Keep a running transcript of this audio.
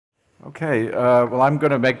Okay, well, I'm going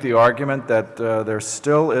to make the argument that there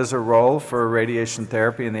still is a role for radiation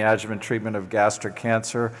therapy in the adjuvant treatment of gastric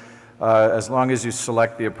cancer as long as you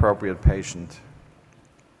select the appropriate patient.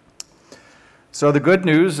 So the good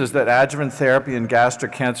news is that adjuvant therapy in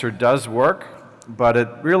gastric cancer does work, but it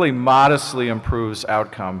really modestly improves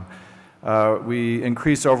outcome. We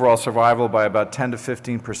increase overall survival by about 10 to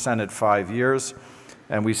 15% at 5 years,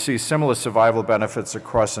 and we see similar survival benefits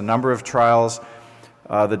across a number of trials.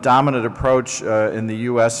 The dominant approach in the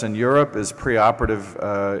US and Europe is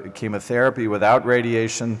preoperative chemotherapy without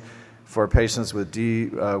radiation for patients with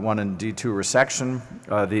D1 and D2 resection.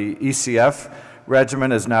 The ECF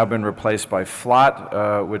regimen has now been replaced by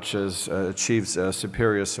FLOT, which achieves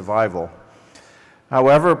superior survival.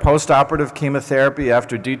 However, post-operative chemotherapy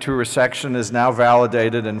after D2 resection is now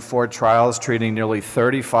validated in 4 trials treating nearly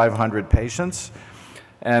 3,500 patients.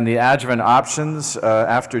 And the adjuvant options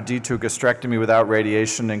after D2 gastrectomy without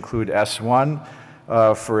radiation include S1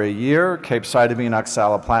 for a year, capecitabine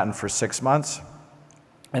oxaliplatin for 6 months,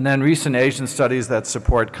 and then recent Asian studies that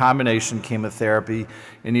support combination chemotherapy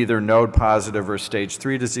in either node-positive or stage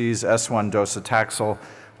 3 disease, S1 docetaxel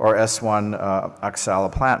or S1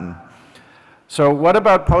 oxaliplatin. So what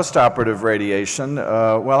about post-operative radiation?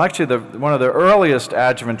 Well, actually, one of the earliest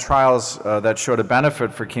adjuvant trials that showed a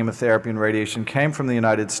benefit for chemotherapy and radiation came from the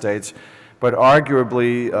United States, but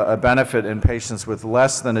arguably a benefit in patients with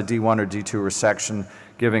less than a D1 or D2 resection,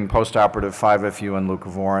 giving post-operative 5-FU and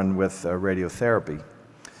leucovorin with radiotherapy.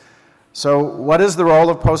 So what is the role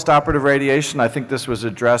of post-operative radiation? I think this was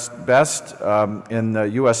addressed best in the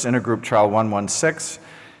US Intergroup Trial 116,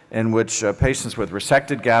 in which patients with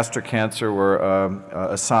resected gastric cancer were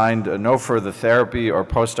assigned no further therapy or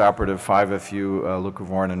post-operative 5-FU,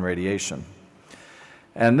 leucovorin, and radiation.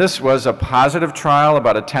 And this was a positive trial,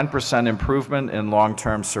 about a 10% improvement in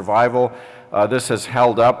long-term survival. This has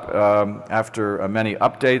held up after many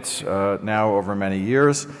updates now over many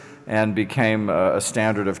years and became a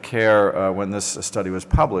standard of care when this study was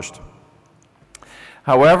published.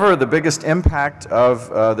 However, the biggest impact of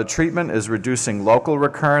the treatment is reducing local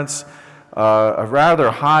recurrence. A rather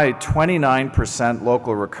high 29%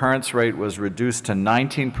 local recurrence rate was reduced to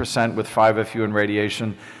 19% with 5-FU and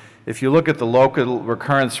radiation. If you look at the local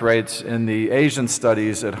recurrence rates in the Asian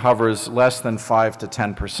studies, it hovers less than 5 to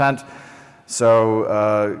 10%. So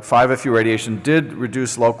 5-FU radiation did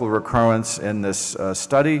reduce local recurrence in this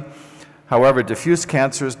study. However, diffuse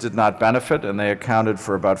cancers did not benefit, and they accounted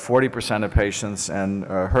for about 40% of patients, and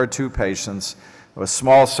HER2 patients, a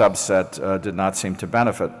small subset, did not seem to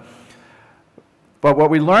benefit. But what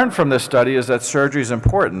we learned from this study is that surgery is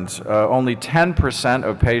important. Only 10%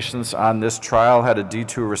 of patients on this trial had a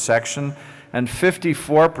D2 resection, and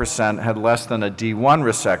 54% had less than a D1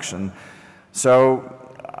 resection. So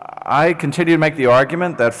I continue to make the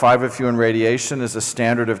argument that 5-FU and radiation is a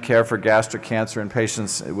standard of care for gastric cancer in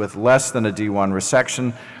patients with less than a D1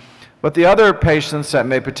 resection. But the other patients that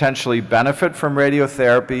may potentially benefit from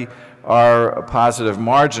radiotherapy are positive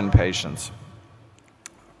margin patients.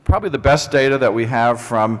 Probably the best data that we have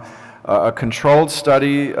from a controlled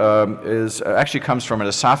study actually comes from an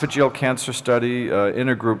esophageal cancer study,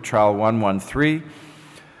 Intergroup Trial 113,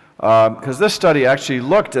 because this study actually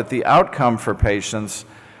looked at the outcome for patients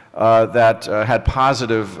that had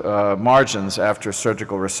positive margins after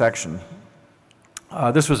surgical resection.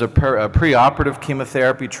 This was a preoperative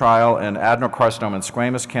chemotherapy trial in adenocarcinoma and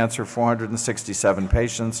squamous cancer, 467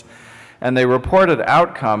 patients, and they reported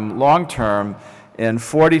outcome long-term in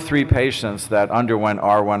 43 patients that underwent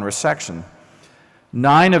R1 resection.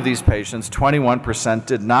 9 of these patients, 21%,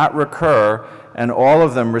 did not recur, and all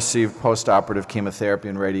of them received post-operative chemotherapy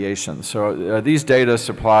and radiation. So these data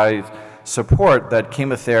support that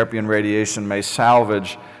chemotherapy and radiation may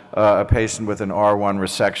salvage a patient with an R1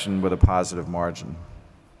 resection with a positive margin.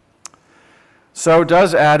 So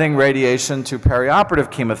does adding radiation to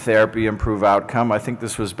perioperative chemotherapy improve outcome? I think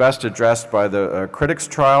this was best addressed by the Critics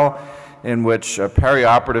trial, in which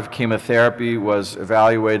perioperative chemotherapy was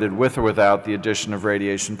evaluated with or without the addition of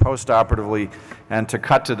radiation postoperatively, and to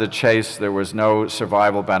cut to the chase, there was no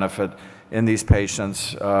survival benefit in these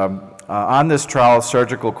patients. On this trial,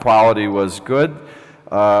 surgical quality was good.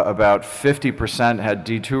 About 50% had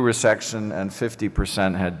D2 resection and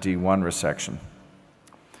 50% had D1 resection.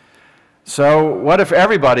 So what if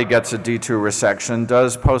everybody gets a D2 resection?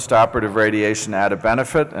 Does postoperative radiation add a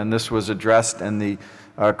benefit? And this was addressed in the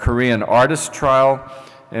Korean ARTIST trial,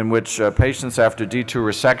 in which patients after D2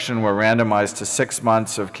 resection were randomized to 6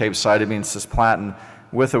 months of capecitabine cisplatin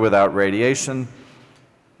with or without radiation.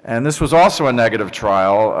 And this was also a negative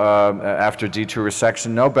trial after D2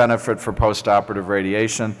 resection, no benefit for postoperative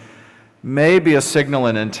radiation. maybe a signal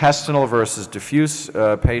in intestinal versus diffuse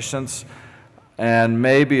patients, and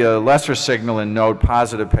maybe a lesser signal in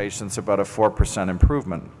node-positive patients, about a 4%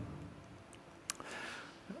 improvement.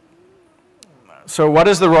 So what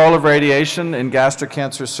is the role of radiation in gastric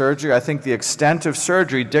cancer surgery? I think the extent of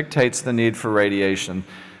surgery dictates the need for radiation.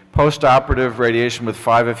 Post-operative radiation with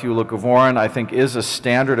 5-FU-leucovorin, I think, is a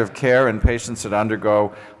standard of care in patients that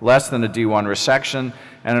undergo less than a D1 resection,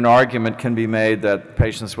 and an argument can be made that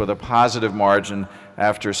patients with a positive margin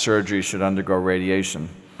after surgery should undergo radiation.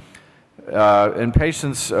 In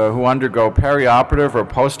patients who undergo perioperative or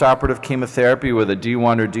post-operative chemotherapy with a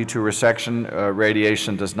D1 or D2 resection,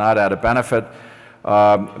 radiation does not add a benefit.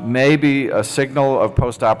 Maybe a signal of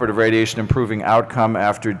post-operative radiation improving outcome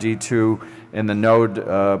after D2 in the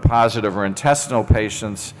node-positive or intestinal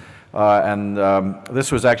patients,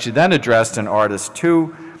 this was actually then addressed in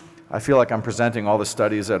ARTIST-2. I feel like I'm presenting all the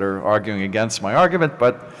studies that are arguing against my argument,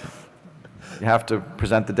 but you have to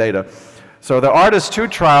present the data. So the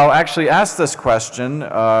ARTIST-2 trial actually asked this question,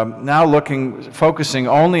 now focusing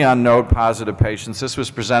only on node-positive patients. This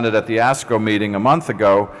was presented at the ASCO meeting a month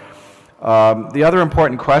ago. The other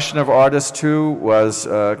important question of ARTIST-2 was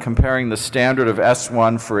comparing the standard of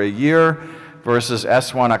S1 for a year versus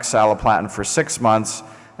S1 oxaliplatin for 6 months,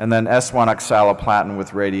 and then S1 oxaliplatin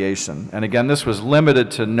with radiation. And again, this was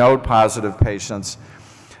limited to node-positive patients.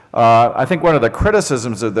 I think one of the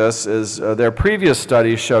criticisms of this is their previous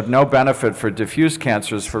studies showed no benefit for diffuse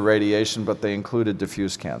cancers for radiation, but they included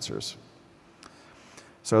diffuse cancers.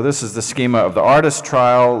 So this is the schema of the ARTIST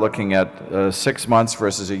trial, looking at 6 months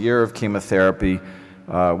versus a year of chemotherapy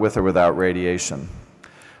with or without radiation.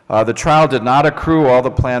 The trial did not accrue all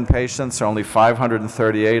the planned patients, only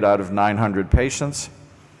 538 out of 900 patients.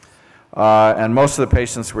 And most of the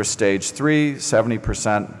patients were stage 3,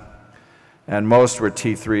 70%, and most were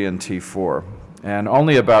T3 and T4. And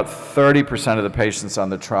only about 30% of the patients on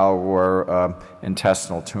the trial were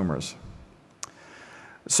intestinal tumors.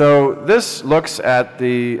 So this looks at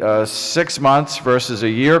the 6 months versus a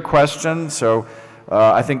year question. So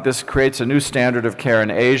I think this creates a new standard of care in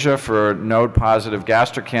Asia for node-positive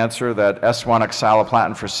gastric cancer, that S1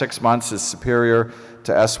 oxaliplatin for 6 months is superior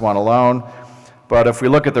to S1 alone. But if we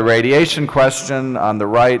look at the radiation question on the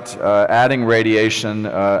right, adding radiation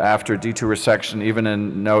after D2 resection, even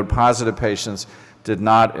in node-positive patients, did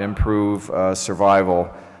not improve survival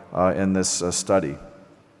in this study.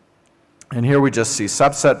 And here we just see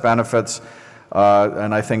subset benefits,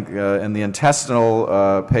 and I think in the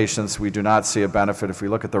intestinal patients, we do not see a benefit. If we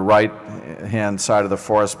look at the right-hand side of the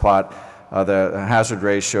forest plot, the hazard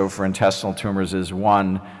ratio for intestinal tumors is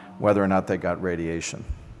 1, whether or not they got radiation.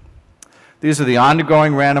 These are the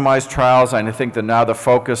ongoing randomized trials, and I think that now the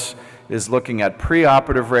focus is looking at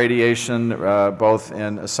preoperative radiation, both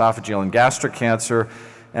in esophageal and gastric cancer.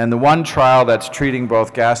 And the one trial that's treating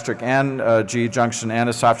both gastric and GE junction and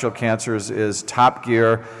esophageal cancers is Top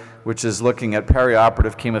Gear, which is looking at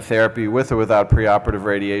perioperative chemotherapy with or without preoperative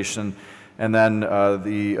radiation. And then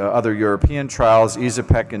the other European trials,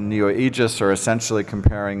 EZAPEC and NEO-AEGIS, are essentially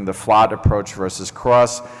comparing the FLOT approach versus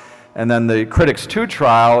cross. And then the CRITICS-2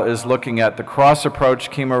 trial is looking at the cross approach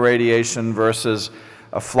chemoradiation versus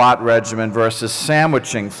a FLOT regimen versus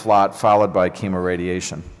sandwiching FLOT followed by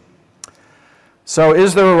chemoradiation. So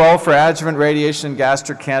is there a role for adjuvant radiation in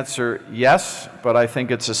gastric cancer? Yes, but I think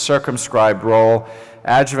it's a circumscribed role.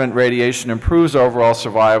 Adjuvant radiation improves overall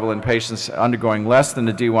survival in patients undergoing less than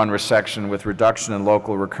a D1 resection with reduction in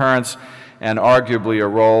local recurrence, and arguably a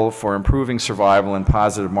role for improving survival in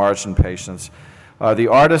positive margin patients. The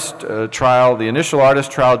ARTIST trial, the initial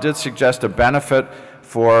ARTIST trial, did suggest a benefit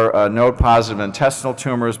for node-positive intestinal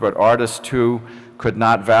tumors, but ARTIST-2 could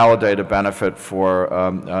not validate a benefit for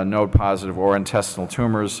node-positive or intestinal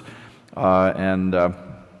tumors, and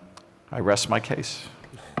I rest my case.